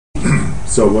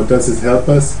So what does it help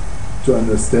us to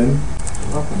understand?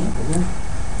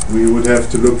 We would have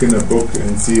to look in a book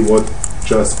and see what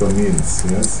Jasper means,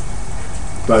 yes?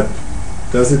 But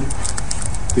does it,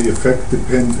 the effect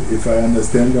depend if I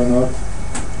understand or not?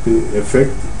 The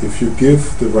effect, if you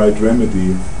give the right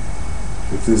remedy,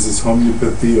 if this is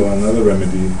homeopathy or another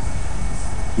remedy,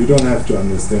 you don't have to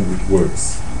understand it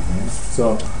works. Yes?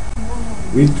 So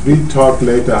we talk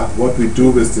later what we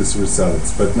do with these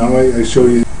results, but now I show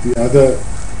you the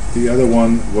other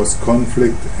one was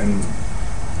conflict, and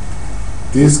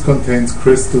this contains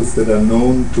crystals that are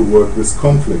known to work with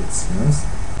conflicts. Yes?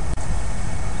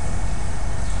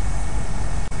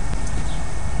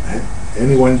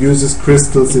 Anyone uses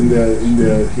crystals in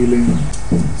their healing?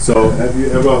 So have you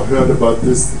ever heard about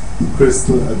this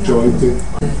crystal, Ajoite?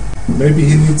 Maybe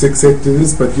he needs exactly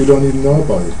this, but you don't even know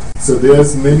about it. So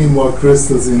there's many more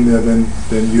crystals in there than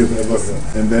you've ever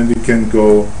heard. And then we can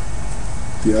go,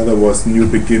 the other was New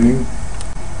Beginning.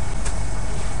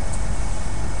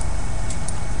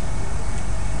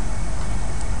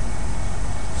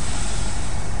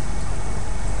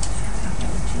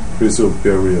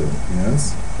 Chrysoberial,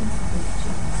 yes?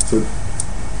 So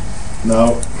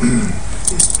now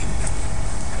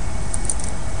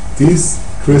these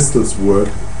crystals work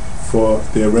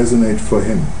they resonate for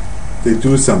him. They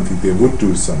do something, they would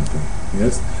do something,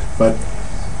 yes? But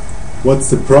what's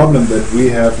the problem that we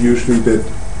have usually, that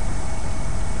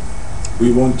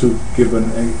we want to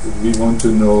we want to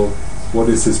know what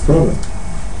is his problem,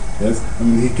 yes? I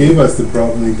mean, he gave us the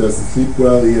problem, he doesn't sleep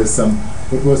well, he has some,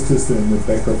 what was this in the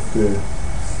back of the...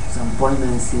 Some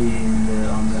poignancy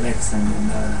on the legs and in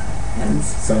the hands.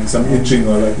 Some itching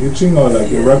or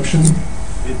like eruption?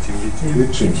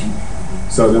 Itching.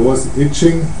 So there was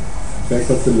itching, back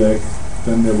of the leg,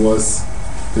 then there was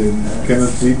the cannot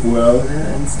sleep well,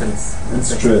 and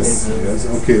stress. Yes,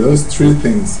 okay, those three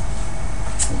things.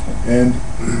 And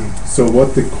so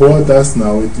what the core does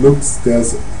now, it looks,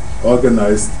 there's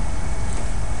organized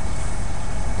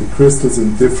the crystals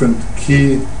in different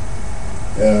key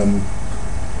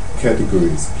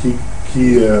categories, key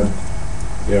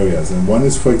areas, and one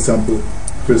is, for example,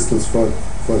 crystals for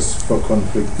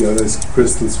conflict. The other is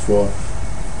crystals for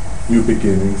new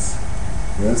beginnings,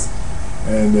 yes,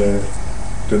 and then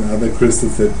other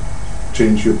crystals that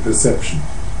change your perception.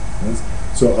 Yes?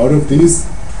 So out of these,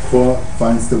 core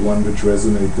finds the one which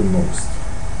resonates the most.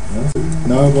 Yes?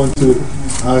 Now I want to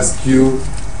ask you: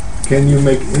 can you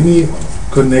make any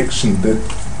connection that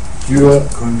your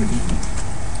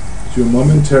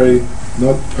momentary,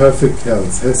 not perfect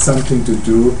health has something to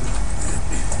do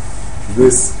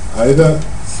with either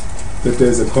that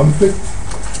there's a conflict,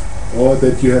 or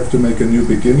that you have to make a new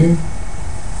beginning,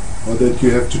 or that you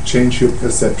have to change your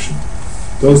perception?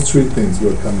 Those three things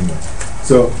were coming up.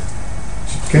 So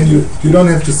can you don't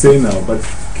have to say now, but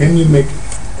can you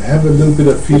have a little bit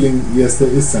of feeling, yes, there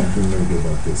is something maybe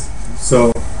about this.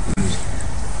 So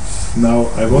now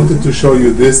I wanted to show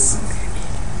you this.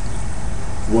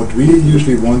 What we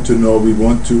usually want to know, we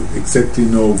want to exactly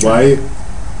know why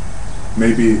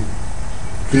maybe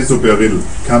Chrysoberyl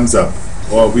comes up,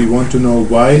 or we want to know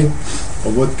why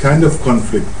or what kind of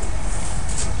conflict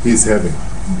he's having.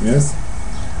 Yes?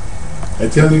 I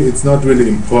tell you, it's not really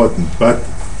important, but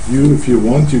you, if you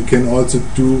want, you can also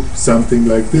do something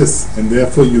like this, and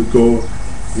therefore you go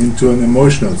into an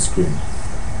emotional screen.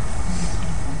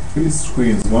 Three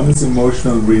screens. One is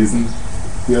emotional reason,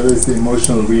 the other is the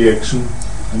emotional reaction,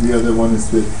 and the other one is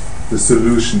the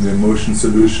solution, the emotion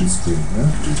solution screen.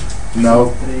 Yeah?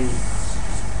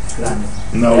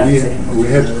 Now we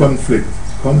had conflict.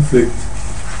 Conflict,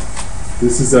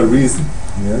 this is a reason.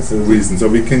 Yes, a reason. So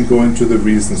we can go into the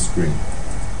reason screen.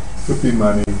 Could be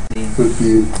money, could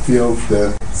be fear of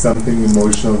death, something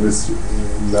emotional with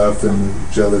love and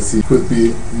jealousy, could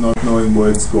be not knowing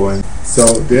where it's going. So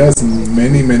there's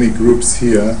many groups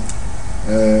here,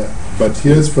 but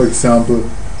here's, for example,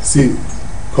 see,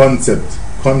 concept,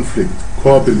 conflict,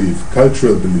 core belief,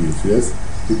 cultural belief, yes?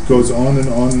 It goes on and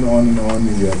on and on and on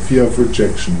here. Fear of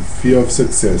rejection, fear of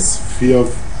success, fear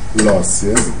of loss,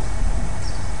 yes?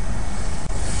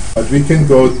 But we can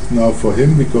go now, for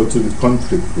him, we go to the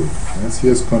conflict group. Yes,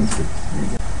 here's conflict.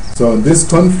 So this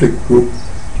conflict group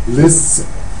lists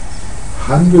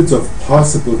hundreds of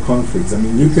possible conflicts. I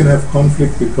mean, you can have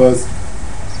conflict because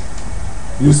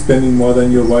you're spending more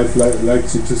than your wife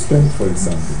likes you to spend, for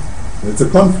example. It's a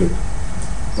conflict.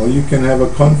 Or you can have a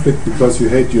conflict because you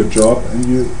hate your job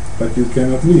but you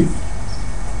cannot leave.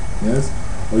 Yes?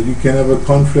 Or you can have a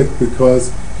conflict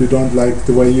because you don't like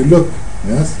the way you look.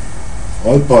 Yes?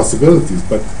 All possibilities,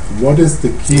 but what is the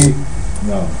key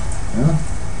now? Yeah?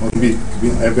 We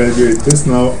evaluate this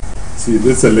now. See,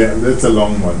 that's a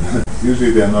long one.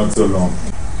 Usually they're not so long.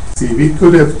 See, we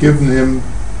could have given him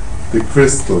the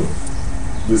crystal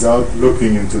without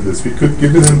looking into this. We could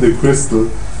give him the crystal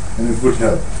and it would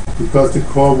help. Because the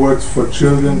core works for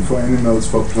children, for animals,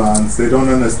 for plants. They don't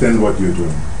understand what you're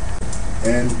doing.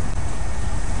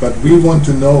 But we want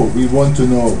to know.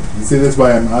 You see, that's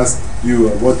why I'm asked you,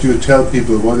 what do you tell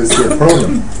people, what is their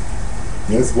problem?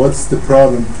 Yes, what's the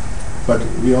problem? But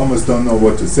we almost don't know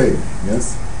what to say,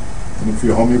 yes? And if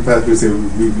you're homeopath, we say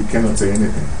we cannot say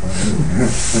anything.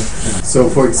 So,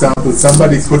 for example,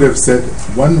 somebody could have said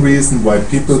one reason why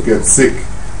people get sick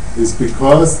is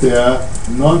because they are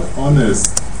not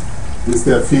honest with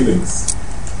their feelings.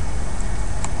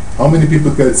 How many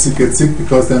people get sick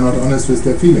because they're not honest with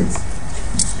their feelings?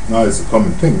 Now, it's a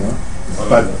common thing, no?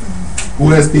 But who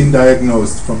has been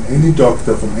diagnosed from any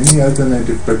doctor, from any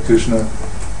alternative practitioner,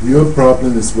 your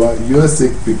problem is why you're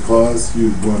sick because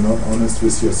you were not honest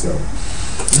with yourself?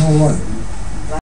 No one.